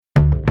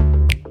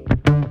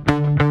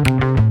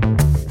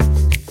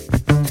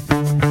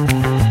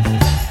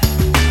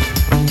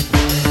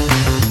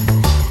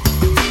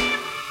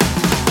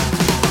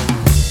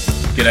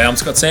I'm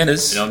Scott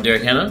Sanders. And I'm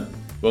Derek Hanna.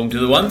 Welcome to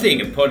The One Thing,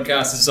 a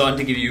podcast designed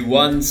to give you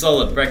one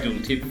solid practical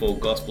tip for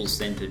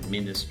gospel-centered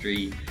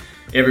ministry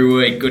every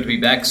week. Good to be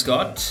back,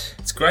 Scott.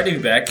 It's great to be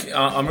back.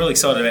 I'm really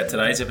excited about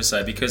today's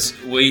episode because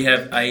we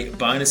have a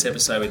bonus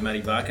episode with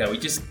Varcoe. We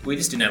just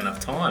didn't have enough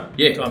time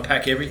to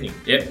unpack everything.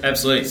 Yep,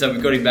 absolutely. So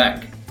we've got him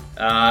back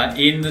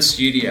in the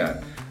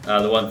studio.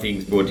 The One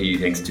Thing's brought to you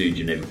thanks to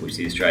Geneva Push,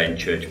 the Australian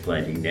Church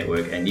Planting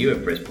Network, and you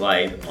have pressed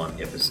play on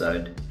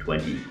episode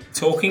 20.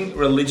 Talking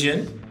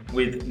religion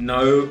with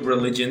no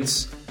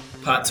religions,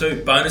 part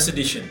 2, bonus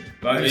edition.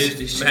 Bonus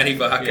edition. Matty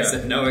Varcoe. It's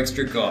at no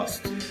extra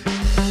cost.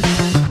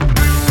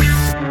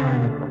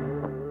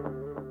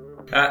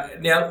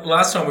 Now,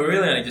 last time we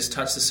really only just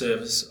touched the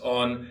surface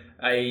on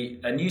a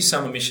new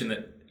summer mission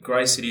that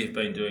Grace City have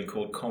been doing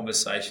called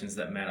Conversations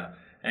That Matter.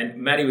 And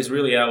Matty was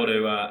really able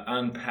to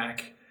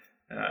unpack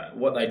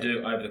what they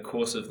do over the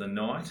course of the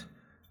night,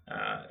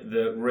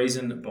 the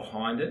reason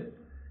behind it.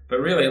 But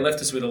really, it left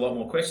us with a lot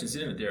more questions,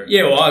 didn't it, Derek?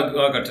 Yeah, well,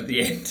 I got to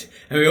the end.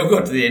 And we all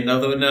got to the end. I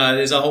thought, no,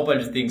 there's a whole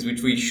bunch of things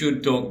which we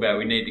should talk about,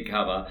 we need to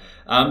cover.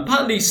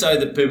 Partly so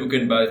that people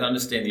can both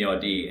understand the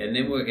idea and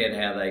then work out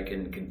how they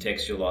can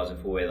contextualise it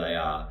for where they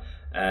are.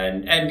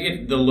 And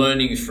get the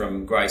learnings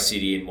from Grace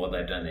City and what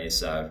they've done there.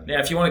 So now,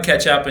 if you want to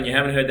catch up and you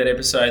haven't heard that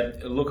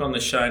episode, look on the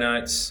show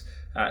notes.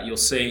 You'll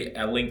see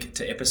a link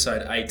to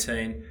episode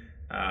 18.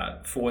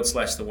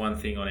 /The One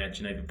Thing on our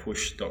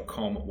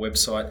genevapush.com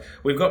website.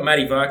 We've got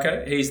Matty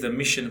Varcoe. He's the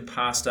mission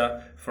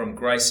pastor from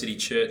Grace City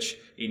Church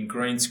in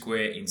Green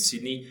Square in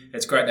Sydney.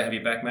 It's great to have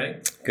you back, Matty.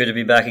 Good to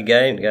be back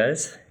again,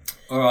 guys.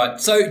 All right,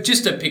 so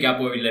just to pick up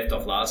where we left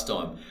off last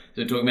time,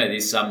 so talking about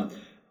this,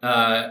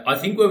 I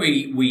think where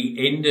we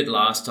ended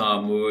last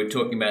time, we were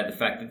talking about the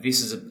fact that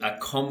this is a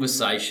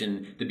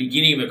conversation, the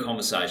beginning of a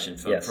conversation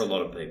for a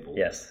lot of people.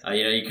 Yes.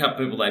 You cut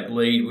people, they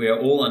bleed. We're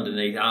all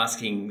underneath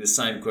asking the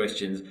same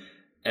questions.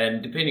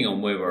 And depending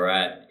on where we're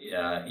at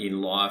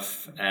in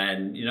life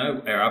and,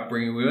 our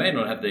upbringing, we may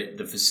not have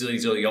the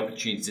facilities or the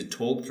opportunities to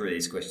talk through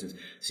these questions.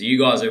 So you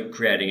guys are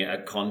creating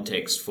a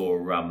context for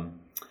people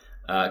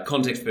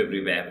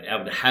to be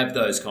able to have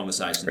those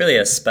conversations. Really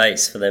a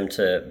space for them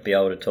to be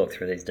able to talk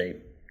through these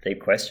deep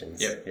questions.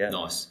 Yep, yeah,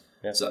 nice.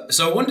 Yep.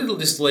 So I wanted to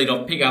just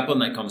pick up on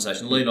that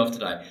conversation, lead off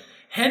today.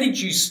 How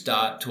did you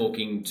start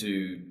talking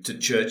to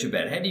church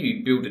about it? How did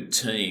you build a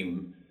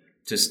team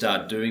to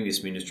start doing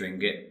this ministry and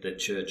get the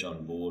church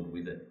on board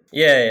with it?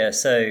 Yeah.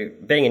 So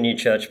being a new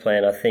church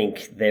plant, I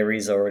think there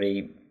is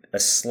already a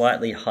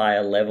slightly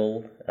higher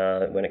level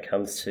when it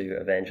comes to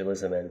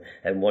evangelism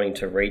and wanting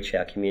to reach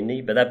our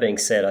community. But that being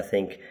said, I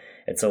think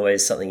it's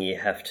always something you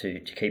have to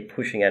keep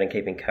pushing at and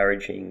keep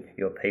encouraging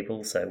your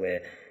people. So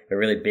we're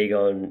really big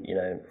on,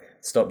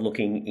 stop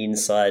looking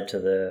inside to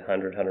the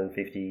 100,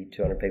 150,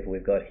 200 people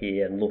we've got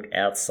here and look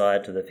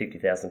outside to the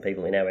 50,000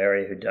 people in our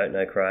area who don't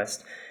know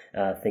Christ.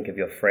 Think of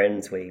your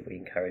friends. We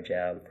encourage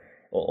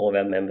all of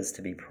our members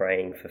to be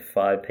praying for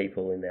 5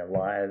 people in their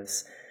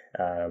lives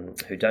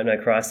who don't know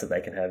Christ that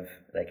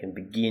they can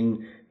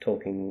begin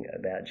talking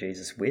about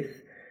Jesus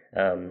with.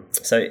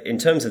 So in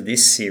terms of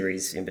this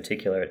series in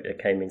particular, it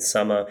came in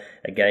summer.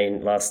 Again, in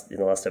the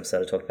last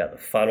episode I talked about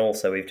the funnel.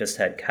 So we've just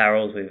had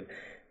carols. We've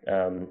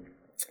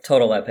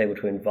told all our people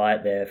to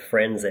invite their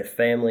friends, their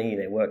family,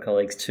 their work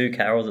colleagues to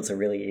carols. It's a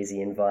really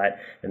easy invite.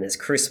 And there's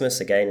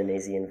Christmas, again, an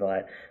easy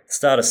invite.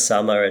 Start of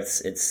summer,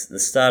 it's the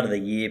start of the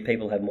year.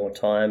 People have more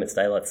time. It's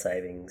daylight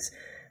savings.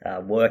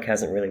 Work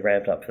hasn't really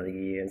ramped up for the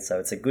year. And so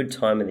it's a good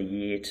time of the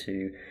year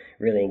to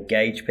really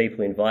engage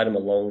people, invite them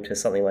along to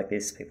something like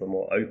this. People are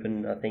more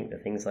open, I think, to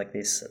things like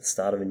this at the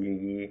start of a new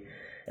year.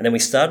 And then we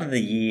started the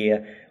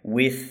year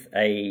with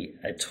a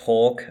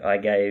talk I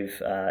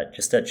gave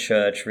just at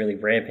church, really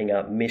ramping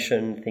up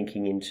mission,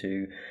 thinking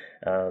into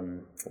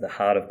the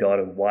heart of God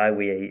and why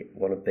we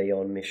want to be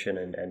on mission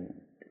and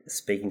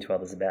speaking to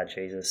others about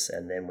Jesus.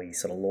 And then we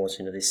sort of launched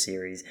into this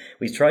series.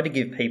 We tried to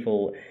give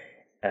people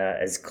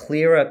as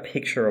clear a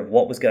picture of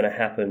what was going to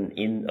happen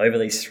over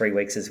these 3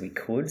 weeks as we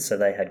could, so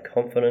they had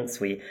confidence.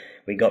 We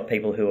got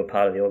people who were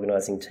part of the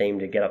organising team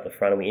to get up the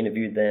front and we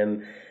interviewed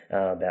them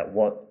about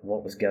what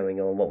was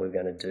going on, what we were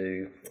going to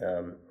do.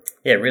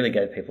 It really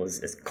gave people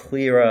as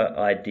clearer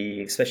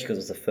idea, especially because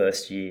it was the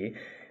first year.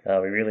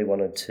 We really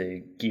wanted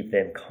to give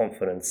them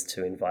confidence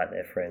to invite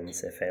their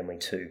friends, their family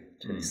to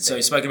this. So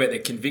you spoke about the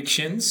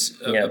convictions,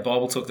 a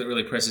Bible talk that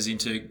really presses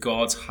into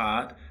God's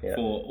heart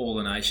for all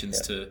the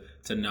nations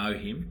to know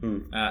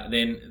Him.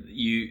 Then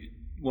you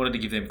wanted to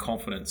give them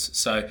confidence.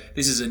 So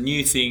this is a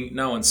new thing,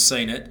 no one's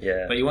seen it,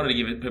 but you wanted to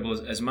give people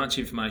as much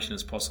information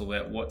as possible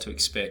about what to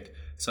expect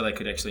so they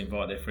could actually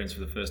invite their friends for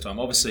the first time.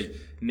 Obviously,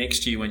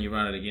 next year when you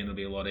run it again, it'll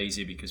be a lot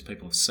easier because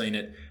people have seen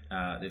it,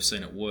 they've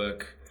seen it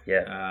work.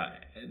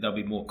 They'll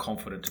be more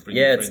confident to bring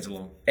their friends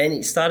along.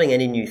 Starting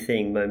any new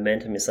thing,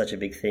 momentum is such a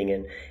big thing,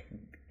 and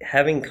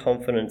having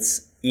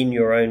confidence in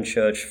your own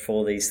church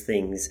for these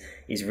things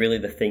is really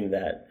the thing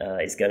that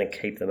is going to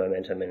keep the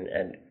momentum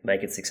and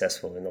make it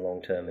successful in the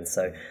long term. And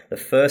so the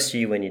first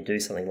year when you do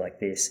something like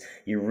this,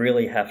 you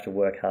really have to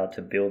work hard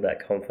to build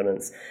that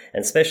confidence,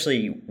 and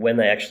especially when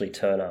they actually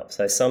turn up.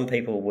 So some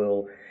people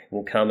will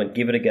will come and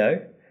give it a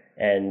go.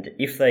 And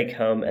if they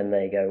come and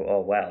they go,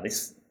 oh wow,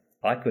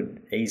 I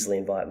could easily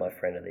invite my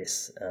friend to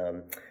this.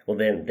 Well,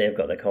 then they've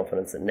got the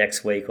confidence that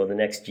next week or the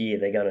next year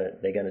they're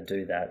gonna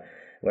do that.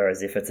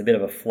 Whereas if it's a bit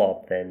of a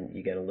flop, then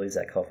you're going to lose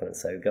that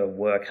confidence. So you've got to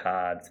work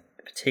hard,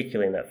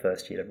 particularly in that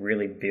first year, to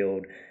really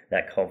build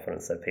that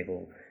confidence so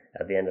people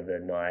at the end of the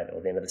night or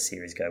the end of the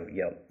series go,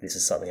 yep, this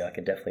is something I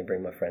could definitely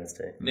bring my friends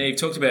to. Now, you've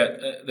talked about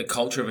the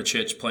culture of a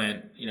church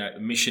plant.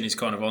 Mission is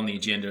kind of on the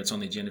agenda. It's on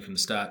the agenda from the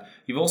start.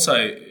 You've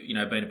also,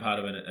 been a part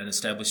of an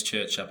established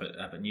church up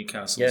at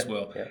Newcastle as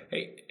well. Yeah.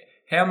 Hey,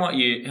 how might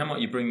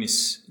you bring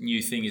this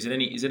new thing? Is it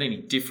any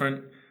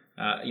different?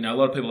 A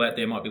lot of people out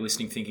there might be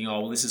listening thinking, oh,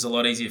 well, this is a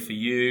lot easier for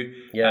you.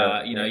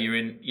 Yeah. You're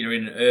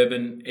in an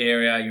urban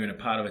area, you're in a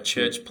part of a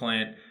church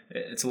plant.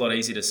 It's a lot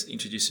easier to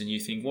introduce a new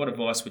thing. What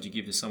advice would you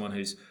give to someone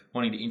who's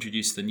wanting to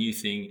introduce the new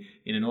thing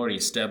in an already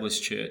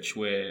established church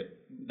where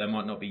they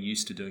might not be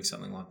used to doing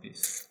something like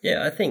this?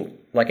 Yeah, I think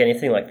like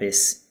anything like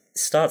this,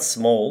 start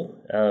small.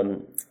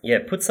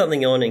 Put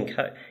something on,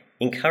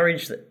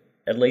 encourage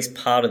at least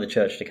part of the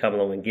church to come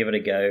along and give it a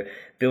go,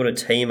 build a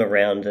team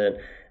around it.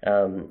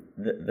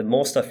 The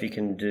more stuff you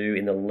can do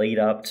in the lead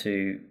up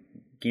to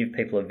give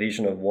people a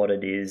vision of what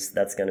it is,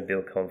 that's going to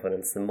build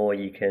confidence. The more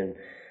you can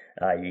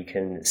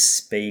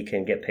speak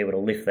and get people to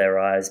lift their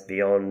eyes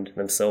beyond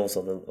themselves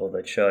or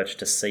the church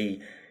to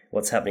see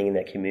what's happening in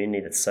their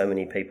community, that so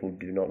many people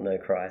do not know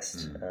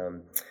Christ.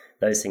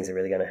 Those things are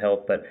really going to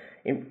help. But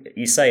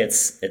you say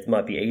it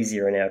might be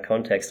easier in our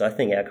context. I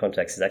think our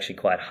context is actually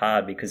quite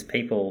hard because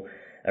people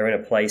are in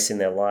a place in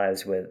their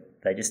lives where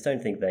they just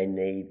don't think they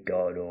need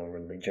God or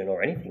religion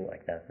or anything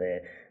like that.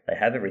 They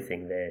have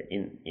everything. They're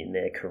in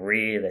their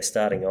career. They're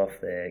starting off.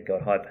 They've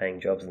got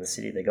high-paying jobs in the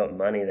city. They got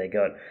money. They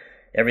got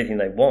everything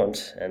they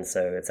want. And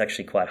so it's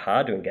actually quite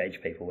hard to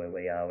engage people where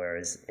we are,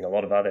 whereas in a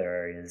lot of other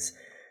areas,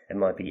 it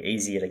might be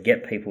easier to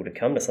get people to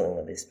come to something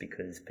like this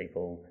because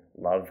people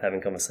love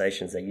having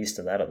conversations. They're used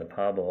to that at the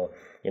pub or,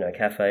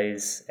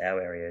 cafes.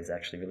 Our area is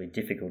actually really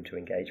difficult to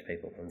engage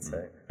people. And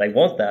so they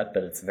want that,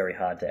 but it's very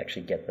hard to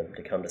actually get them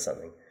to come to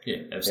something.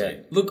 Yeah, absolutely.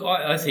 Yeah. Look,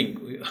 I think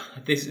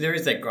there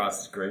is that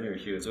grass is greener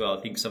issue as well.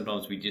 I think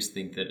sometimes we just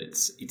think that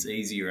it's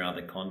easier in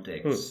other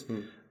contexts.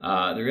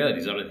 The reality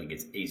is I don't think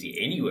it's easy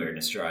anywhere in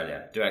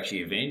Australia to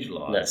actually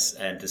evangelise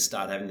and to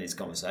start having these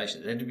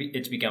conversations.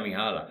 It's becoming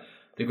harder.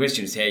 The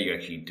question is how you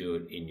actually do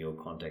it in your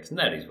context, and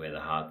that is where the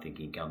hard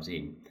thinking comes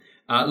in.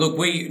 Look,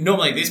 we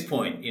normally at this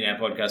point in our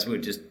podcast,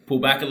 we'd just pull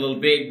back a little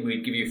bit.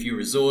 We'd give you a few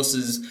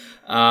resources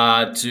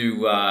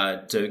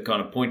to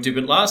kind of point to.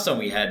 But last time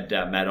we had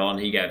Matt on,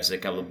 he gave us a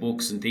couple of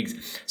books and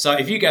things. So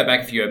if you go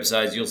back a few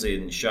episodes, you'll see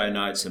in the show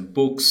notes some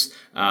books,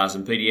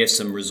 some PDFs,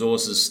 some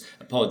resources,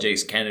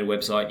 Apologetics Canada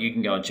website. You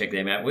can go and check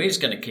them out. We're just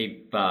going to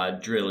keep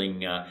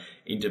drilling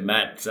into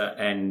Matt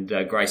and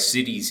Grace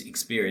City's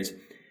experience.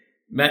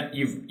 Matt,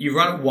 you've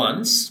run it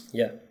once.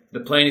 Yeah. The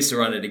plan is to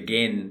run it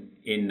again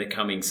in the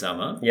coming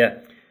summer. Yeah.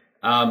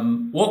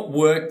 What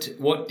worked?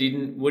 What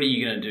didn't? What are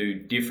you going to do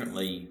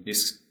differently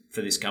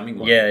for this coming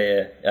one?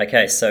 Yeah.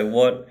 Okay. So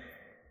what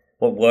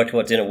worked?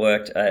 What didn't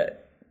work?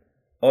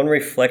 On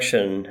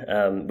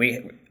reflection,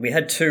 we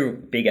had two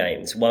big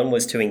aims. One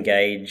was to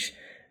engage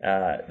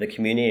the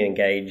community,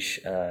 engage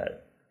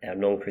our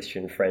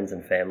non-Christian friends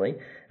and family,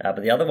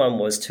 but the other one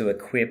was to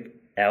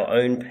equip our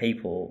own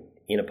people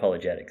in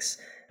apologetics.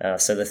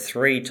 So the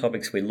three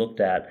topics we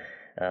looked at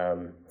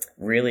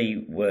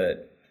really were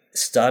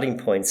starting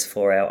points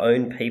for our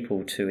own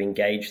people to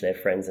engage their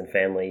friends and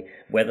family,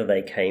 whether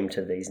they came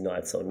to these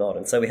nights or not.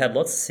 And so we had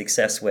lots of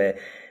success where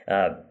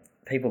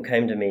people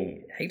came to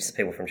me, heaps of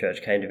people from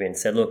church came to me and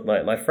said, look,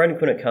 my friend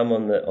couldn't come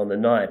on the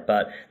night,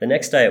 but the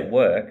next day at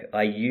work,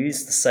 I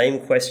used the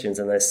same questions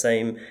and the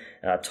same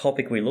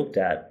topic we looked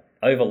at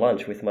over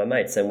lunch with my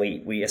mates, and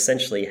we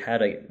essentially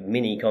had a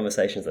mini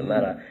Conversations That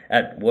Matter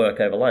at work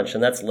over lunch,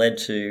 and that's led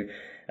to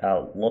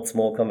lots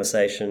more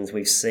conversations.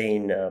 We've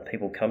seen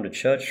people come to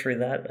church through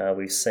that.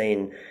 We've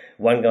seen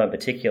one guy in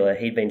particular,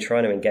 he'd been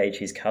trying to engage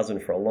his cousin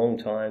for a long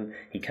time.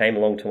 He came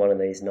along to one of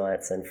these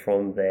nights, and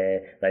from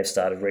there, they've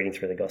started reading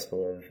through the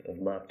Gospel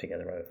of Mack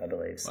together, I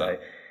believe. Wow.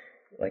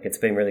 So, it's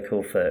been really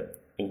cool for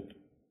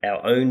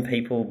our own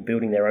people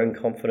building their own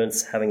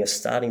confidence, having a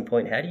starting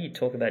point. How do you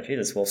talk about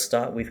Jesus? Well,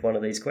 start with one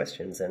of these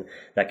questions, and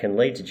that can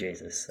lead to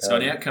Jesus. So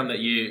an outcome that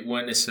you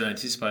weren't necessarily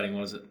anticipating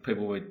was that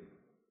people were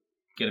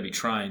going to be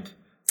trained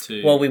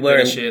to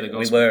share the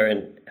gospel. We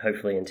were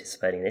hopefully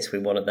anticipating this. We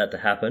wanted that to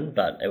happen,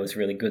 but it was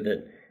really good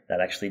that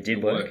actually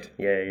did work.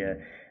 Yeah.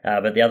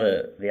 But the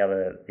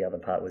other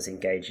part was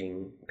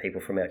engaging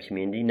people from our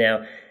community.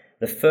 Now,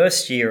 the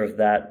first year of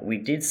that, we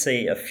did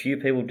see a few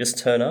people just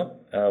turn up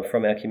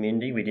from our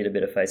community. We did a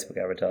bit of Facebook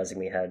advertising.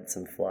 We had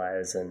some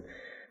flyers and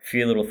a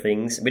few little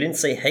things. We didn't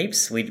see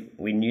heaps. We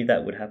knew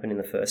that would happen in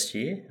the first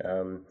year.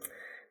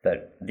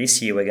 But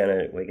this year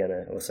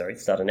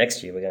starting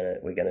next year,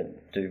 we're gonna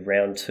do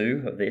round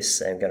 2 of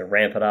this and going to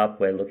ramp it up.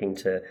 We're looking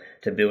to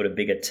build a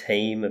bigger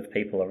team of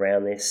people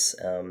around this,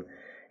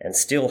 and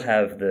still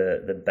have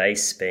the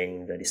base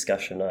being the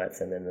discussion nights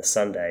and then the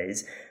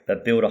Sundays,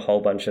 but build a whole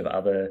bunch of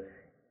other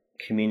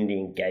community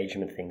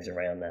engagement things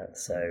around that.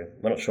 So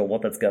we're not sure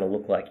what that's going to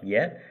look like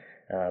yet,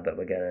 but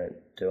we're going to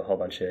do a whole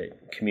bunch of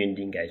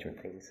community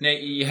engagement things. Now,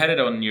 you had it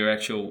on your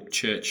actual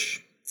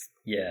church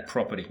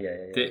property.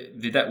 Yeah.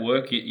 Did that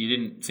work? You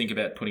didn't think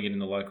about putting it in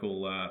the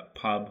local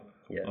pub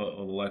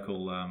or the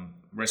local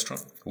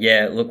restaurant?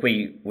 Yeah, look,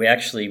 we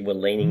actually were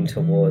leaning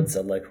towards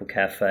a local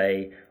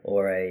cafe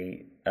or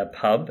a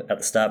pub at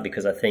the start,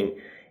 because I think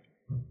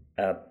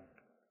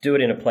do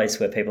it in a place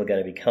where people are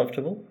going to be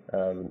comfortable.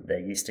 They're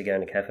used to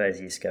going to cafes,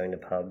 used to going to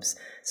pubs.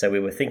 So we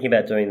were thinking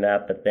about doing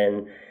that, but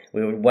then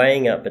we were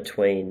weighing up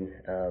between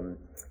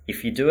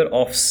if you do it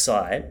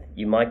off-site,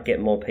 you might get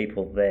more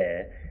people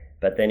there,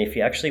 but then if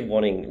you're actually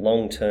wanting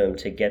long-term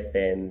to get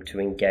them to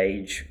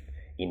engage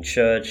in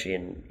church,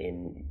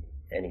 in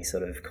any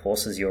sort of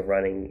courses you're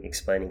running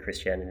explaining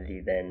Christianity,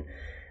 then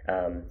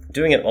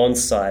doing it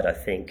on-site, I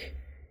think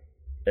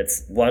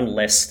it's one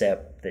less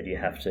step that you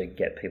have to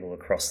get people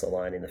across the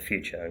line in the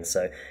future. And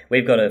so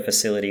we've got a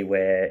facility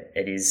where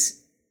it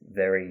is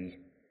very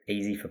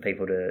easy for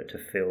people to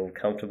feel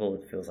comfortable.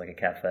 It feels like a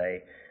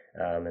cafe.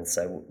 And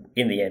so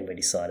in the end, we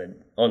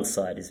decided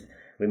on-site is,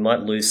 we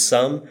might lose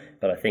some,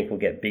 but I think we'll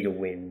get bigger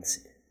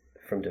wins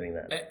from doing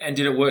that. And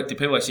did it work? Did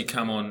people actually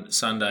come on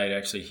Sunday to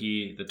actually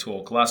hear the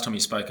talk? Last time you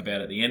spoke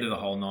about it, at the end of the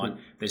whole night,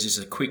 there's just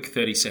a quick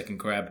 30-second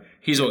grab.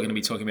 Here's what we're going to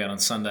be talking about on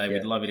Sunday.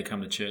 We'd love you to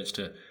come to church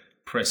to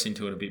press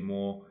into it a bit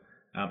more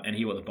and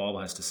hear what the Bible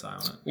has to say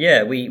on it.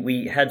 Yeah,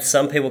 we had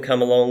some people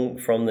come along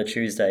from the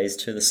Tuesdays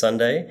to the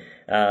Sunday.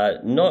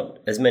 Not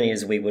as many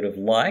as we would have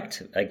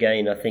liked.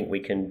 Again, I think we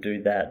can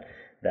do that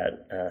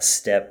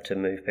step to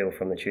move people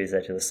from the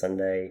Tuesday to the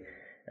Sunday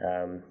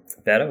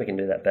better. We can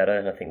do that better,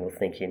 and I think we'll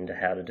think into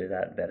how to do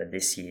that better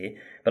this year.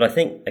 But I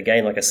think,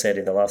 again, like I said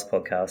in the last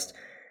podcast,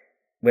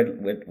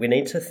 we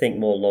need to think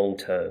more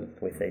long-term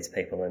with these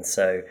people. And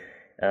so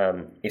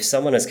if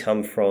someone has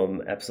come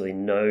from absolutely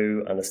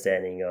no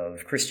understanding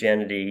of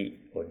Christianity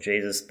or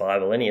Jesus,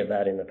 Bible, any of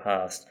that in the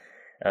past,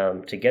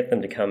 to get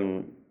them to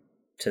come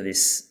to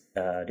this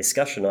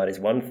discussion night is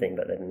one thing,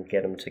 but then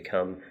get them to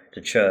come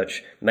to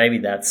church, maybe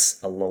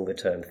that's a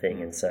longer-term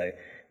thing. And so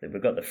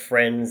we've got the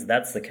friends,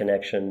 that's the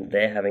connection,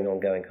 they're having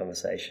ongoing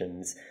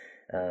conversations.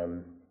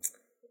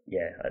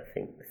 I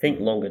think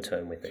longer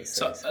term with these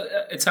things. So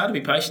it's hard to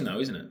be patient though,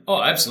 isn't it?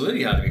 Oh,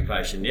 absolutely hard to be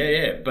patient,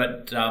 yeah.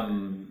 But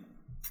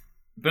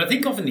I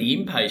think often the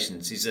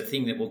impatience is a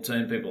thing that will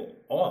turn people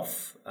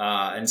off.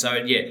 And so,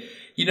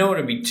 you don't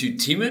want to be too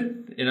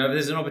timid. You know, if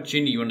there's an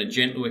opportunity, you want to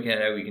gently work out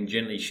how we can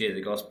gently share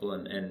the gospel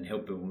and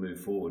help people move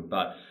forward.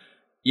 But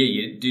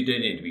you do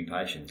need to be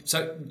patient.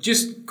 So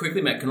just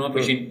quickly, Matt, can I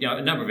push in?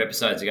 A number of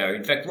episodes ago,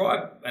 in fact,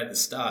 right at the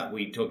start,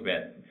 we talked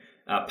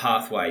about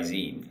pathways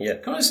in.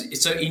 Yeah.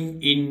 So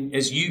in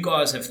as you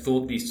guys have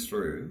thought this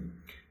through,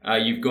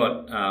 you've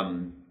got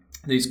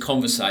these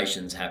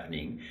conversations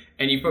happening,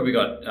 and you've probably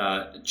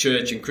got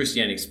church and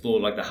Christianity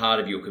Explored, like the heart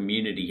of your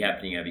community,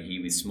 happening over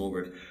here with small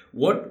groups.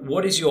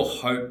 What is your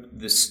hope?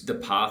 The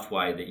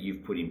pathway that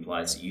you've put in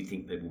place that you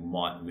think people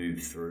might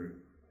move through?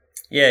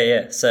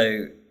 Yeah.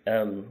 So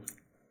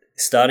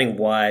starting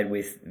wide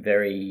with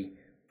very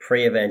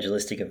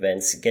pre-evangelistic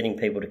events, getting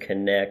people to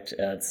connect.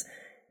 It's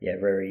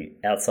very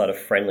outside of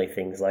friendly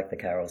things like the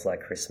carols,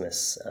 like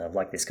Christmas,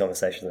 like this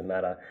conversation that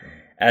matter.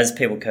 As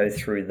people go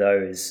through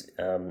those,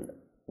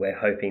 we're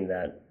hoping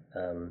that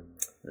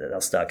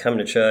they'll start coming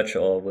to church,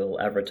 or we'll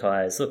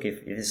advertise, look,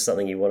 if this is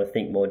something you want to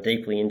think more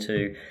deeply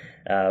into,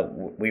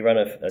 we run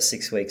a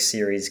 6-week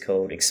series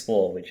called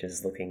Explore, which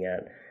is looking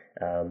at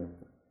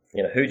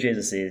who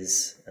Jesus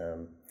is,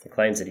 the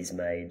claims that he's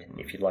made.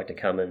 If you'd like to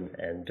come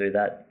and do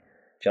that,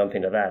 jump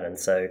into that. And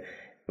so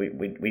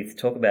we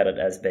talk about it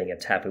as being a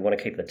tap. We want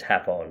to keep the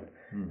tap on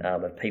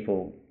of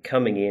people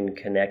coming in,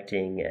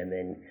 connecting, and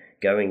then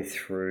going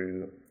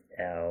through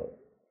our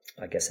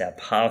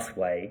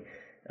pathway,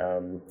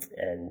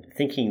 and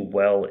thinking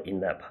well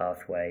in that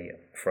pathway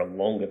for a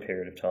longer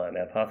period of time.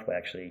 Our pathway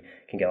actually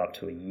can go up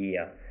to a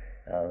year,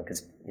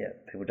 because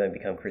people don't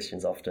become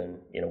Christians often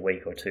in a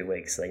week or 2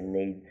 weeks. They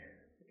need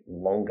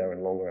longer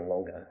and longer and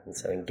longer. And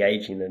so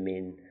engaging them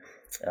in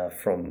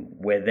from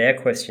where their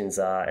questions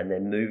are, and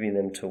then moving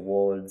them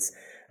towards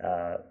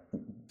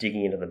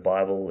digging into the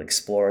Bible,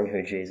 exploring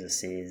who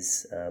Jesus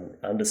is,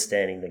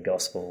 understanding the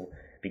gospel,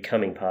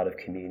 becoming part of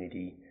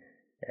community.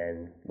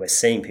 And we're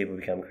seeing people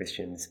become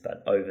Christians,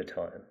 but over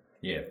time.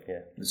 Yeah,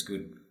 that's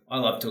good. I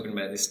love talking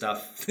about this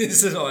stuff.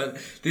 This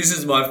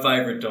is my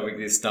favourite topic,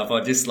 this stuff.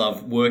 I just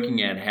love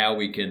working out how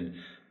we can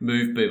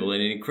move people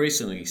in an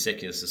increasingly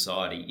secular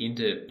society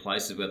into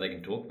places where they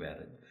can talk about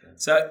it.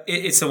 So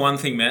it's the one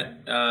thing,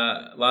 Matt.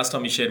 Last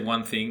time you shared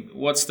one thing.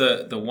 What's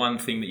the one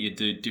thing that you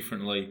do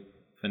differently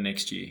for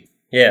next year?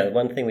 Yeah, the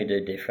one thing we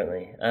do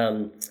differently.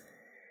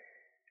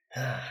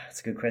 That's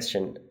a good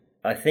question.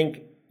 I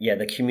think,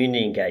 the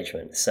community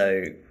engagement.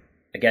 So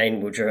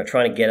again, we're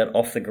trying to get it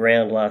off the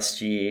ground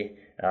last year.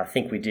 I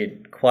think we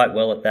did quite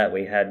well at that.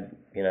 We had,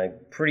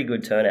 pretty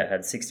good turnout,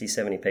 had 60,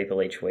 70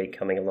 people each week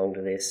coming along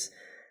to this.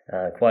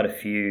 Quite a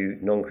few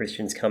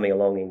non-Christians coming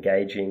along,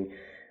 engaging.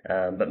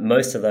 But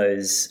most of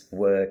those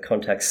were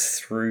contacts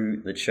through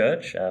the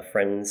church,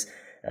 friends.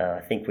 I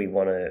think we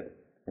want to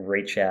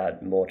reach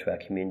out more to our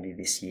community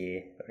this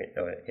year,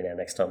 or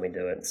next time we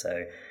do it.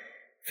 So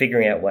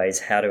figuring out ways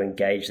how to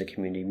engage the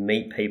community,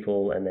 meet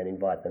people, and then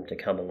invite them to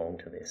come along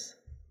to this.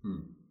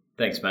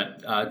 Thanks,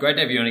 Matt. Great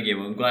to have you on again.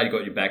 I'm glad you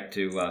got you back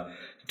to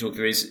talk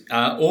through this.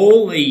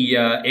 All the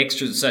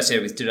extras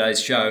associated with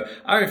today's show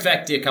are, in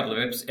fact, a couple of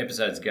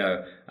episodes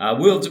ago.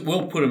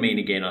 We'll put them in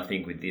again, I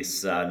think, with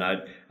this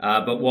note.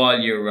 But while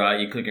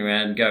you're clicking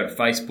around, go to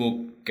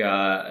Facebook.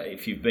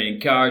 If you've been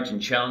encouraged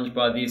and challenged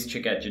by this,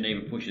 check out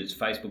Geneva Push's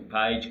Facebook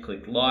page.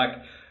 Click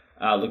like.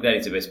 Look, that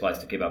is the best place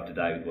to keep up to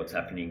date with what's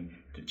happening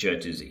to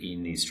churches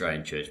in the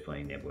Australian Church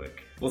Planting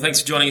Network. Well, thanks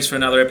for joining us for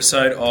another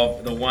episode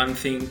of The One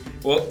Thing.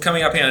 Well,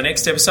 coming up in our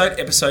next episode,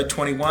 episode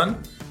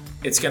 21,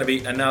 it's going to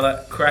be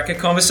another cracker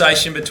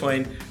conversation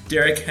between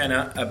Derek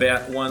Hanna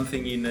about one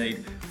thing you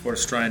need for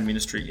Australian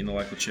ministry in the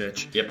local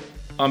church. Yep.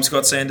 I'm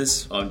Scott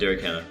Sanders. I'm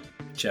Derek Hanna.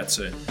 Chat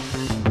soon.